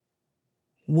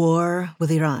War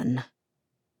with Iran.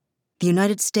 The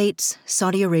United States,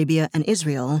 Saudi Arabia, and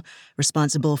Israel,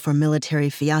 responsible for military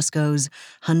fiascos,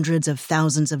 hundreds of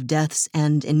thousands of deaths,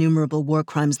 and innumerable war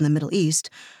crimes in the Middle East,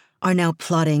 are now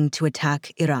plotting to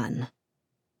attack Iran.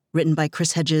 Written by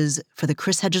Chris Hedges for the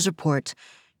Chris Hedges Report,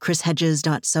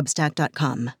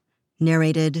 chrishedges.substack.com.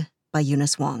 Narrated by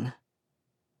Eunice Wong.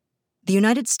 The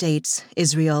United States,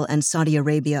 Israel, and Saudi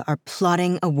Arabia are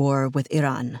plotting a war with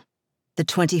Iran. The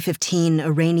 2015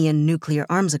 Iranian Nuclear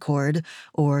Arms Accord,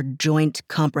 or Joint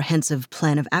Comprehensive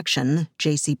Plan of Action,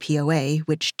 JCPOA,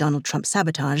 which Donald Trump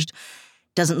sabotaged,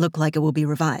 doesn't look like it will be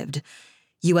revived.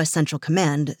 U.S. Central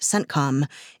Command, CENTCOM,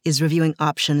 is reviewing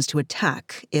options to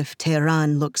attack if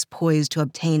Tehran looks poised to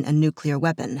obtain a nuclear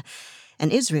weapon,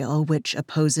 and Israel, which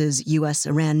opposes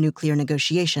U.S.-Iran nuclear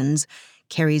negotiations,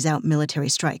 carries out military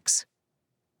strikes.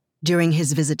 During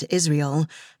his visit to Israel,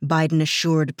 Biden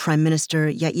assured Prime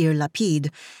Minister Yair Lapid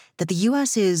that the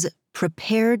U.S. is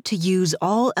prepared to use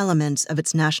all elements of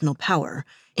its national power,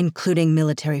 including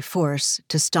military force,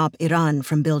 to stop Iran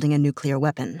from building a nuclear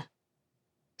weapon.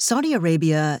 Saudi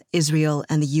Arabia, Israel,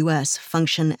 and the U.S.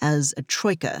 function as a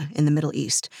troika in the Middle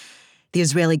East. The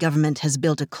Israeli government has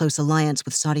built a close alliance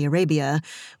with Saudi Arabia,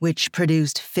 which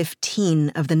produced 15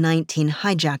 of the 19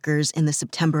 hijackers in the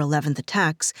September 11th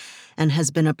attacks, and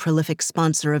has been a prolific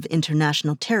sponsor of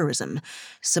international terrorism,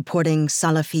 supporting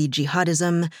Salafi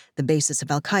jihadism, the basis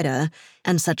of al-Qaeda,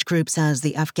 and such groups as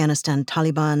the Afghanistan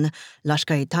Taliban,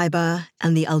 Lashkar-e-Taiba,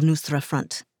 and the al-Nusra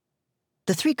Front.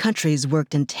 The three countries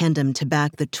worked in tandem to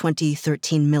back the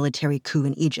 2013 military coup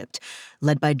in Egypt,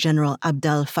 led by General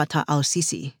Abdel Fattah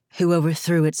al-Sisi, who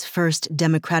overthrew its first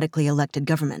democratically elected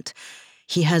government.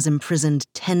 He has imprisoned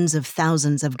tens of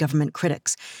thousands of government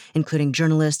critics, including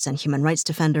journalists and human rights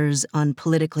defenders, on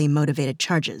politically motivated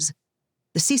charges.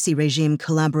 The Sisi regime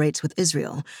collaborates with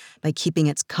Israel by keeping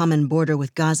its common border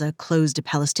with Gaza closed to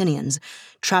Palestinians,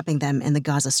 trapping them in the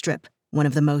Gaza Strip, one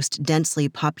of the most densely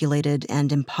populated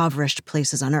and impoverished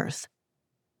places on Earth.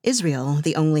 Israel,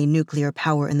 the only nuclear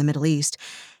power in the Middle East,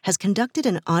 has conducted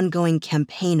an ongoing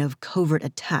campaign of covert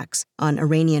attacks on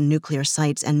Iranian nuclear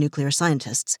sites and nuclear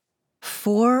scientists.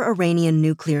 4 Iranian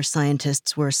nuclear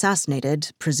scientists were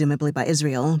assassinated, presumably by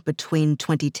Israel, between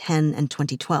 2010 and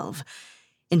 2012.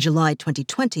 In July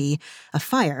 2020, a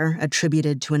fire,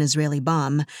 attributed to an Israeli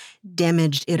bomb,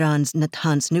 damaged Iran's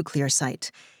Natanz nuclear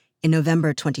site. In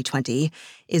November 2020,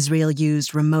 Israel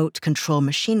used remote-control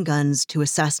machine guns to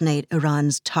assassinate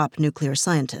Iran's top nuclear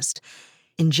scientist.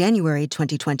 In January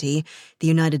 2020, the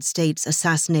United States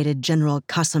assassinated General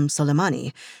Qasem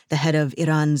Soleimani, the head of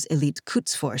Iran's elite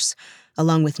Quds Force,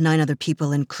 along with 9 other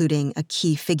people, including a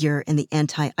key figure in the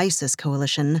anti-ISIS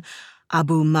coalition,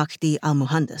 Abu Mahdi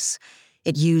al-Muhandis.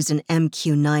 It used an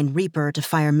MQ-9 Reaper to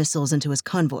fire missiles into his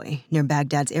convoy near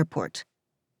Baghdad's airport.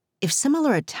 If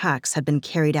similar attacks had been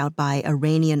carried out by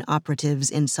Iranian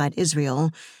operatives inside Israel,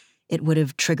 it would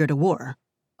have triggered a war.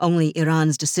 Only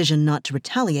Iran's decision not to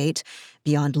retaliate,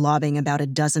 beyond lobbing about a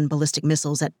dozen ballistic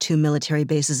missiles at 2 military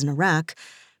bases in Iraq,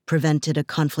 prevented a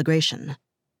conflagration.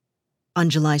 On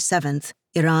July 7th,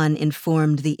 Iran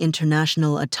informed the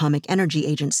International Atomic Energy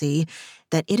Agency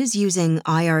that it is using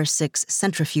IR-6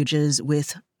 centrifuges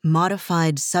with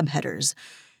modified subheaders.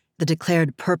 The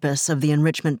declared purpose of the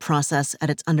enrichment process at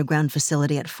its underground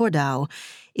facility at Fordow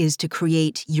is to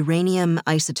create uranium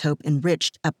isotope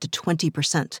enriched up to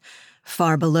 20%,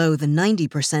 far below the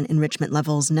 90% enrichment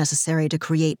levels necessary to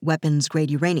create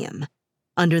weapons-grade uranium.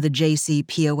 Under the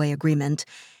JCPOA agreement,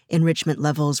 enrichment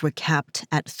levels were capped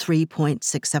at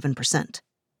 3.67%.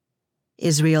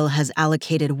 Israel has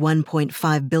allocated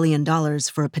 $1.5 billion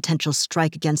for a potential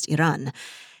strike against Iran,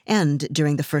 and,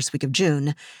 during the first week of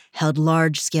June, held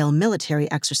large-scale military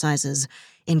exercises,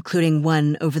 including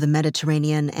one over the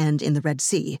Mediterranean and in the Red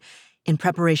Sea, in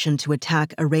preparation to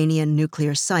attack Iranian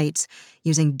nuclear sites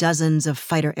using dozens of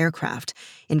fighter aircraft,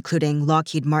 including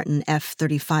Lockheed Martin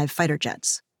F-35 fighter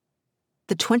jets.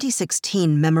 The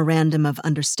 2016 Memorandum of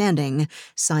Understanding,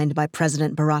 signed by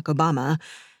President Barack Obama,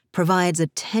 provides a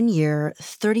 10-year,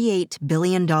 $38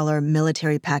 billion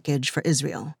military package for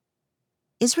Israel.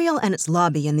 Israel and its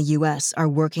lobby in the U.S. are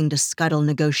working to scuttle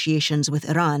negotiations with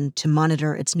Iran to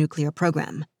monitor its nuclear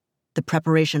program. The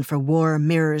preparation for war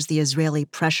mirrors the Israeli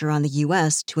pressure on the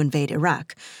U.S. to invade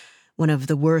Iraq, one of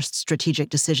the worst strategic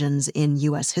decisions in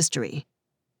U.S. history.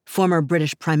 Former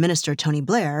British Prime Minister Tony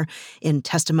Blair, in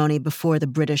testimony before the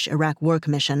British Iraq War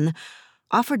Commission,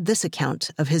 offered this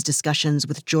account of his discussions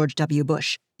with George W.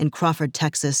 Bush in Crawford,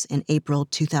 Texas in April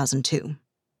 2002.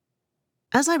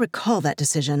 As I recall that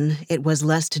decision, it was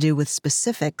less to do with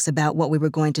specifics about what we were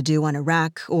going to do on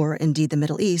Iraq or indeed the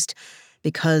Middle East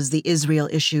because the Israel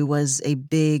issue was a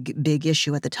big, big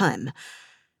issue at the time.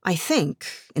 I think,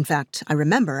 in fact, I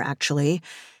remember, actually,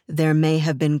 there may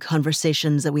have been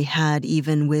conversations that we had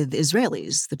even with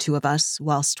Israelis, the two of us,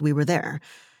 whilst we were there.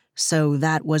 So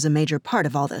that was a major part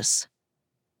of all this.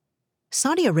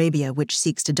 Saudi Arabia, which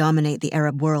seeks to dominate the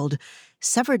Arab world,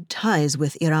 severed ties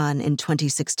with Iran in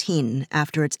 2016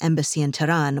 after its embassy in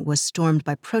Tehran was stormed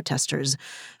by protesters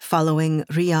following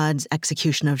Riyadh's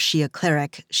execution of Shia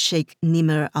cleric Sheikh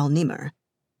Nimr al-Nimr.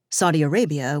 Saudi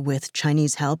Arabia, with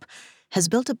Chinese help, has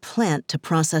built a plant to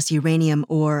process uranium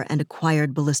ore and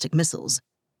acquired ballistic missiles.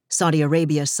 Saudi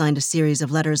Arabia signed a series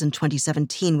of letters in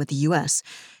 2017 with the U.S.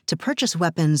 to purchase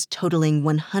weapons totaling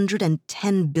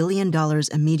 $110 billion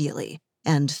immediately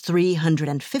and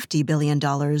 $350 billion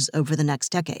over the next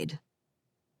decade.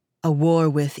 A war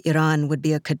with Iran would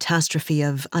be a catastrophe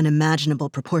of unimaginable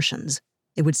proportions.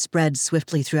 It would spread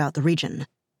swiftly throughout the region.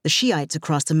 The Shiites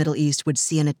across the Middle East would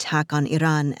see an attack on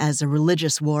Iran as a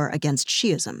religious war against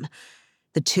Shiism.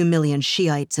 The 2 million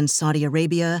Shiites in Saudi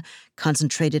Arabia,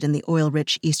 concentrated in the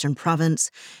oil-rich eastern province,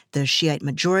 the Shiite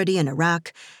majority in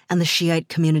Iraq, and the Shiite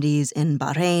communities in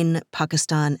Bahrain,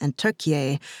 Pakistan, and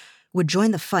Turkey would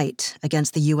join the fight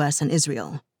against the U.S. and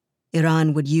Israel.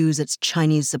 Iran would use its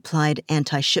Chinese-supplied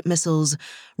anti-ship missiles,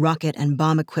 rocket and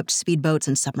bomb-equipped speedboats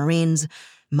and submarines,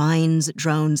 mines,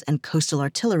 drones, and coastal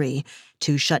artillery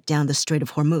to shut down the Strait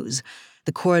of Hormuz,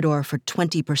 the corridor for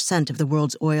 20% of the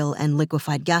world's oil and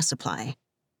liquefied gas supply.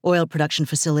 Oil production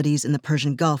facilities in the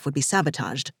Persian Gulf would be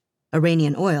sabotaged.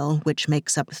 Iranian oil, which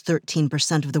makes up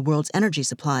 13% of the world's energy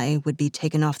supply, would be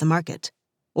taken off the market.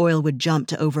 Oil would jump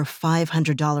to over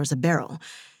 $500 a barrel,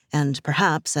 and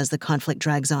perhaps, as the conflict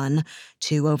drags on,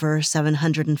 to over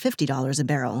 $750 a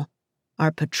barrel.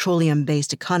 Our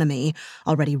petroleum-based economy,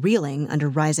 already reeling under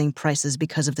rising prices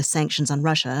because of the sanctions on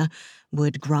Russia,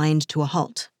 would grind to a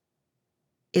halt.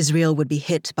 Israel would be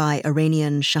hit by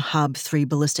Iranian Shahab-3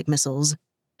 ballistic missiles.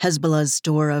 Hezbollah's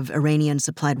store of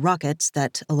Iranian-supplied rockets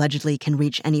that allegedly can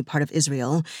reach any part of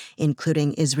Israel,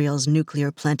 including Israel's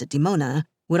nuclear plant at Dimona,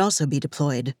 would also be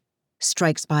deployed.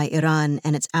 Strikes by Iran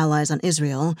and its allies on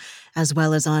Israel, as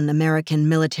well as on American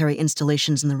military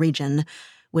installations in the region,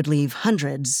 would leave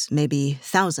hundreds, maybe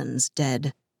thousands,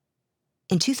 dead.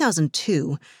 In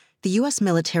 2002, the U.S.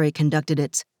 military conducted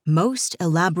its most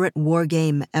elaborate war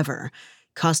game ever,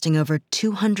 costing over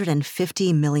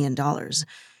 $250 million.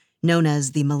 Known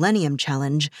as the Millennium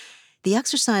Challenge, the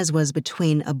exercise was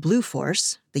between a Blue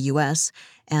Force, the U.S.,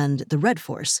 and the Red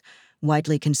Force,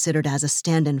 widely considered as a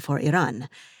stand-in for Iran.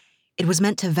 It was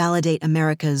meant to validate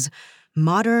America's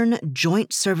modern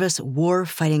joint service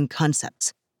war-fighting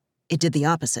concepts. It did the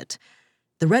opposite.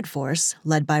 The Red Force,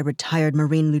 led by retired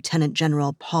Marine Lieutenant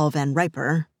General Paul Van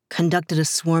Riper, conducted a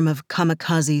swarm of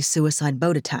kamikaze suicide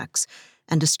boat attacks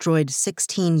and destroyed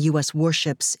 16 U.S.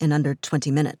 warships in under 20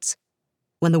 minutes.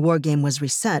 When the war game was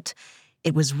reset,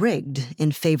 it was rigged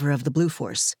in favor of the Blue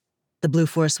Force. The Blue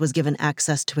Force was given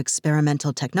access to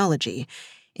experimental technology,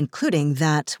 including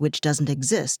that which doesn't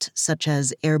exist, such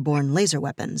as airborne laser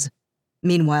weapons.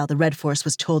 Meanwhile, the Red Force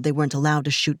was told they weren't allowed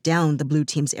to shoot down the Blue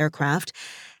Team's aircraft,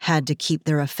 had to keep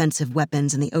their offensive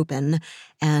weapons in the open,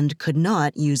 and could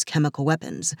not use chemical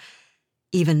weapons.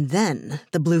 Even then,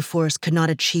 the Blue Force could not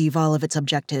achieve all of its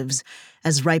objectives,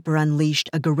 as Riper unleashed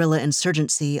a guerrilla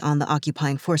insurgency on the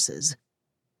occupying forces.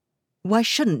 Why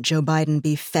shouldn't Joe Biden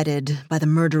be feted by the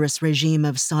murderous regime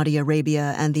of Saudi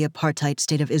Arabia and the apartheid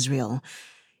state of Israel?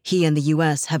 He and the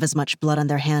U.S. have as much blood on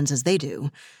their hands as they do.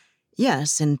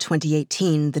 Yes, in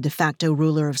 2018, the de facto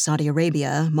ruler of Saudi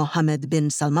Arabia, Mohammed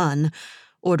bin Salman,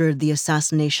 ordered the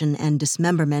assassination and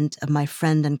dismemberment of my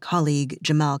friend and colleague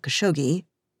Jamal Khashoggi.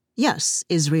 Yes,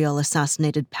 Israel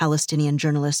assassinated Palestinian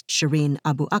journalist Shireen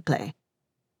Abu Akleh.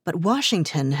 But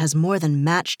Washington has more than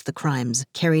matched the crimes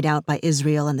carried out by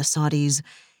Israel and the Saudis,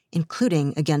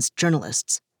 including against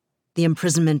journalists. The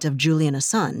imprisonment of Julian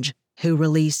Assange, who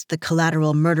released the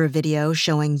collateral murder video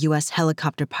showing U.S.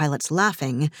 helicopter pilots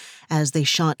laughing as they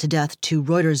shot to death 2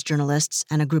 Reuters journalists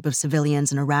and a group of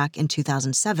civilians in Iraq in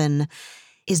 2007,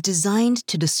 is designed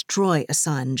to destroy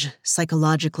Assange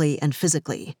psychologically and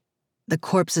physically. The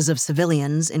corpses of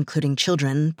civilians, including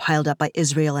children, piled up by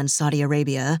Israel and Saudi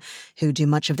Arabia, who do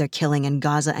much of their killing in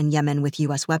Gaza and Yemen with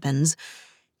U.S. weapons,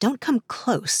 don't come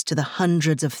close to the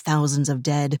hundreds of thousands of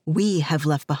dead we have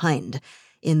left behind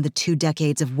in the 2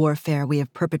 decades of warfare we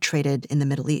have perpetrated in the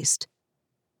Middle East.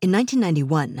 In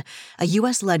 1991, a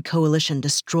U.S.-led coalition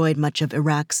destroyed much of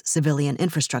Iraq's civilian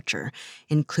infrastructure,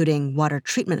 including water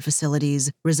treatment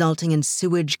facilities, resulting in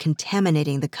sewage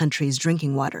contaminating the country's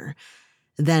drinking water.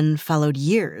 Then followed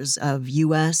years of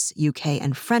U.S., UK,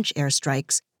 and French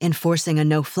airstrikes enforcing a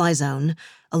no-fly zone,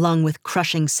 along with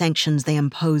crushing sanctions they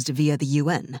imposed via the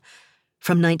UN.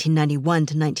 From 1991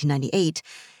 to 1998,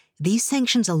 these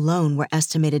sanctions alone were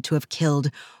estimated to have killed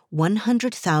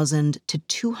 100,000 to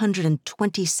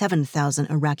 227,000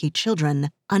 Iraqi children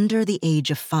under the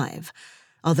age of 5,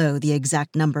 although the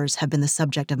exact numbers have been the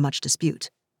subject of much dispute.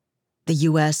 The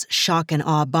U.S. shock and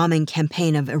awe bombing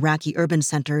campaign of Iraqi urban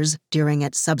centers during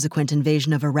its subsequent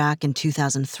invasion of Iraq in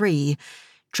 2003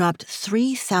 dropped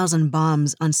 3,000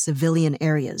 bombs on civilian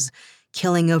areas,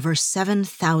 killing over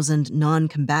 7,000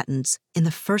 non-combatants in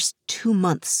the first 2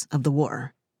 months of the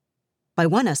war. By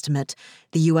one estimate,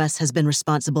 the U.S. has been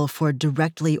responsible for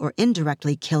directly or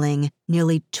indirectly killing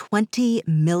nearly 20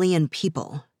 million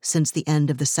people since the end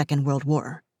of the Second World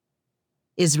War.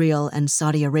 Israel and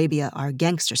Saudi Arabia are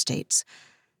gangster states,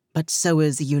 but so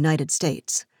is the United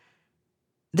States.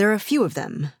 There are a few of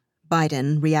them.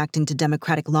 Biden, reacting to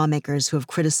Democratic lawmakers who have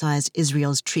criticized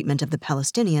Israel's treatment of the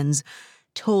Palestinians,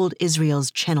 told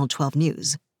Israel's Channel 12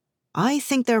 News, "I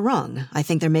think they're wrong. I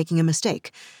think they're making a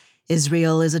mistake.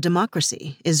 Israel is a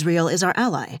democracy. Israel is our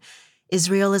ally.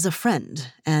 Israel is a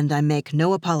friend, and I make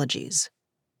no apologies."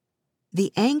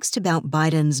 The angst about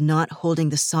Biden's not holding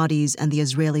the Saudis and the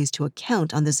Israelis to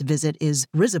account on this visit is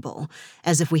risible,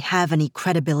 as if we have any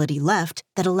credibility left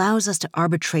that allows us to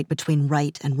arbitrate between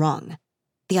right and wrong.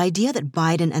 The idea that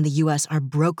Biden and the U.S. are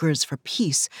brokers for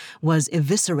peace was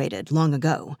eviscerated long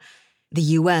ago.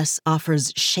 The U.S.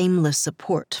 offers shameless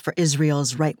support for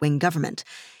Israel's right-wing government,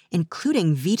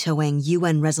 including vetoing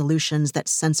UN resolutions that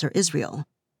censor Israel.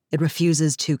 It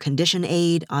refuses to condition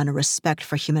aid on a respect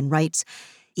for human rights,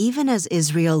 even as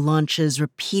Israel launches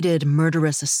repeated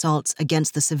murderous assaults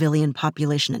against the civilian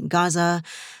population in Gaza,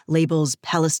 labels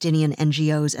Palestinian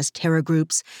NGOs as terror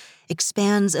groups,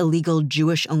 expands illegal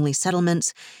Jewish-only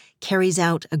settlements, carries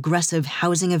out aggressive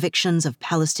housing evictions of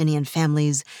Palestinian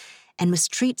families, and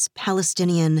mistreats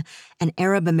Palestinian and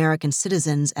Arab American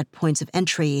citizens at points of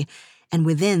entry and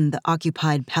within the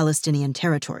occupied Palestinian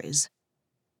territories.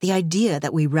 The idea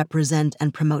that we represent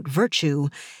and promote virtue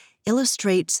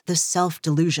illustrates the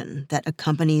self-delusion that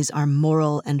accompanies our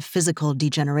moral and physical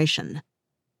degeneration.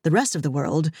 The rest of the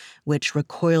world, which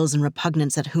recoils in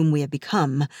repugnance at whom we have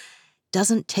become,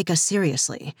 doesn't take us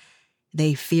seriously.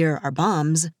 They fear our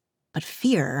bombs, but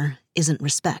fear isn't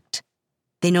respect.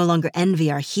 They no longer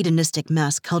envy our hedonistic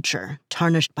mass culture,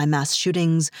 tarnished by mass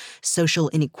shootings, social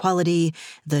inequality,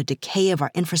 the decay of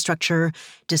our infrastructure,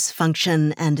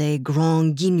 dysfunction, and a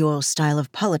grand guignol style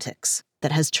of politics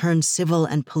that has turned civil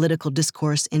and political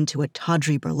discourse into a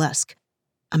tawdry burlesque.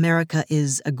 America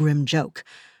is a grim joke,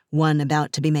 one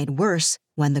about to be made worse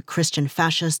when the Christian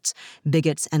fascists,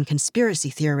 bigots, and conspiracy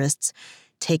theorists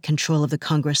take control of the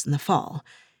Congress in the fall,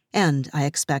 and, I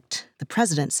expect, the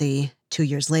presidency 2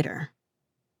 years later.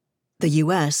 The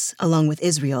U.S., along with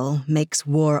Israel, makes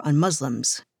war on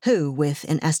Muslims, who, with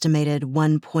an estimated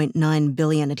 1.9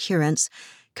 billion adherents,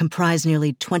 comprise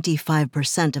nearly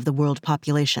 25% of the world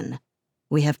population.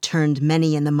 We have turned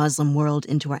many in the Muslim world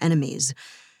into our enemies.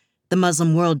 The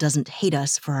Muslim world doesn't hate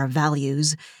us for our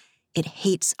values. It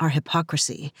hates our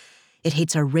hypocrisy. It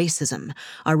hates our racism,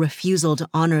 our refusal to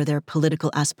honor their political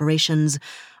aspirations,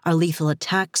 our lethal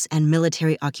attacks and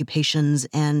military occupations,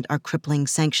 and our crippling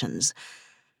sanctions.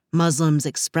 Muslims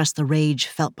express the rage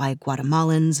felt by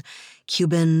Guatemalans,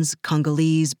 Cubans,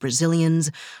 Congolese,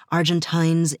 Brazilians,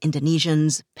 Argentines,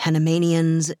 Indonesians,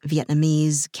 Panamanians,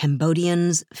 Vietnamese,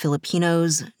 Cambodians,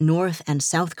 Filipinos, North and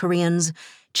South Koreans,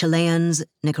 Chileans,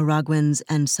 Nicaraguans,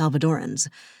 and Salvadorans,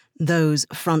 those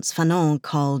Frantz Fanon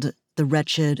called the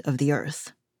wretched of the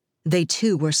earth. They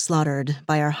too were slaughtered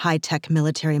by our high-tech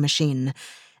military machine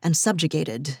and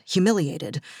subjugated,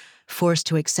 humiliated, forced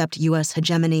to accept U.S.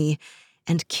 hegemony,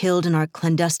 and killed in our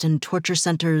clandestine torture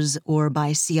centers or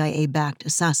by CIA-backed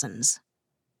assassins.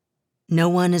 No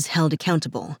one is held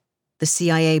accountable. The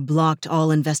CIA blocked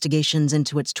all investigations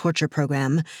into its torture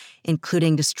program,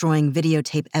 including destroying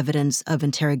videotape evidence of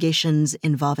interrogations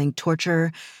involving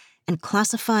torture and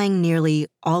classifying nearly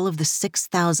all of the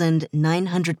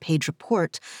 6,900-page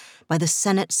report by the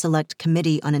Senate Select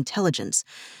Committee on Intelligence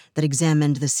that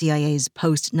examined the CIA's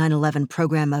post-9/11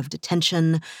 program of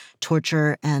detention,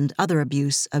 torture, and other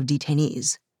abuse of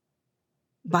detainees.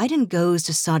 Biden goes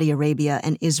to Saudi Arabia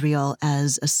and Israel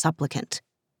as a supplicant.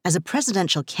 As a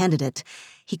presidential candidate,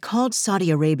 he called Saudi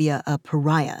Arabia a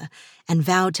pariah and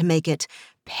vowed to make it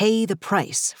pay the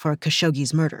price for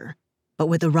Khashoggi's murder. But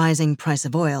with the rising price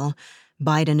of oil,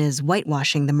 Biden is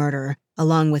whitewashing the murder,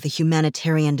 along with the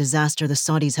humanitarian disaster the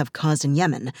Saudis have caused in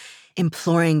Yemen,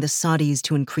 imploring the Saudis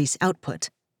to increase output,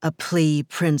 a plea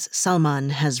Prince Salman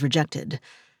has rejected.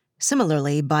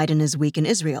 Similarly, Biden is weak in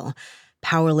Israel,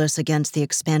 powerless against the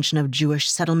expansion of Jewish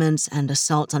settlements and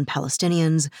assaults on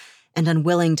Palestinians, and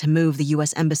unwilling to move the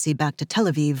U.S. Embassy back to Tel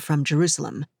Aviv from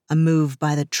Jerusalem, a move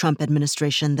by the Trump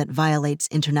administration that violates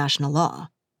international law.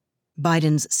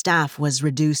 Biden's staff was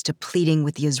reduced to pleading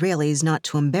with the Israelis not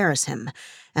to embarrass him,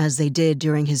 as they did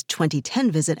during his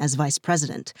 2010 visit as vice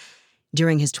president.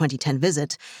 During his 2010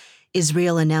 visit,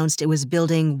 Israel announced it was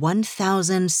building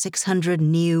 1,600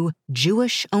 new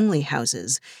Jewish-only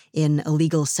houses in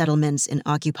illegal settlements in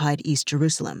occupied East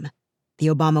Jerusalem. The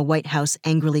Obama White House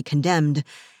angrily condemned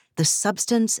the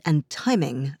substance and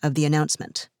timing of the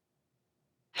announcement.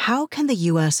 How can the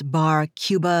U.S. bar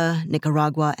Cuba,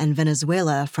 Nicaragua, and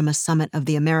Venezuela from a summit of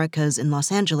the Americas in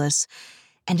Los Angeles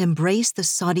and embrace the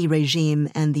Saudi regime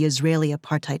and the Israeli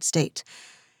apartheid state?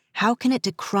 How can it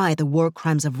decry the war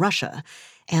crimes of Russia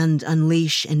and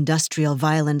unleash industrial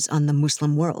violence on the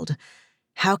Muslim world?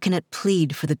 How can it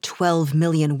plead for the 12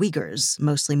 million Uyghurs,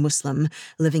 mostly Muslim,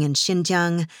 living in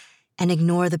Xinjiang, and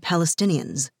ignore the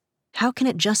Palestinians? How can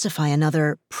it justify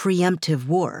another preemptive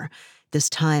war, this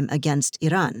time against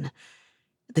Iran?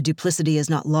 The duplicity is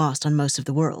not lost on most of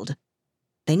the world.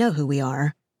 They know who we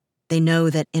are. They know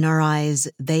that in our eyes,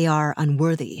 they are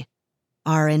unworthy.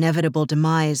 Our inevitable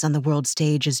demise on the world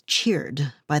stage is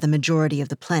cheered by the majority of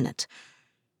the planet.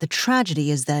 The tragedy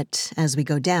is that, as we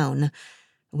go down,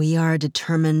 we are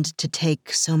determined to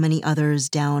take so many others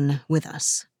down with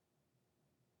us.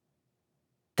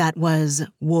 That was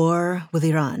War with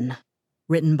Iran,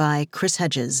 written by Chris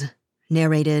Hedges,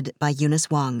 narrated by Eunice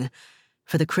Wong.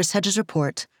 For the Chris Hedges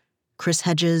Report,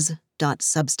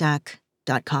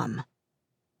 chrishedges.substack.com.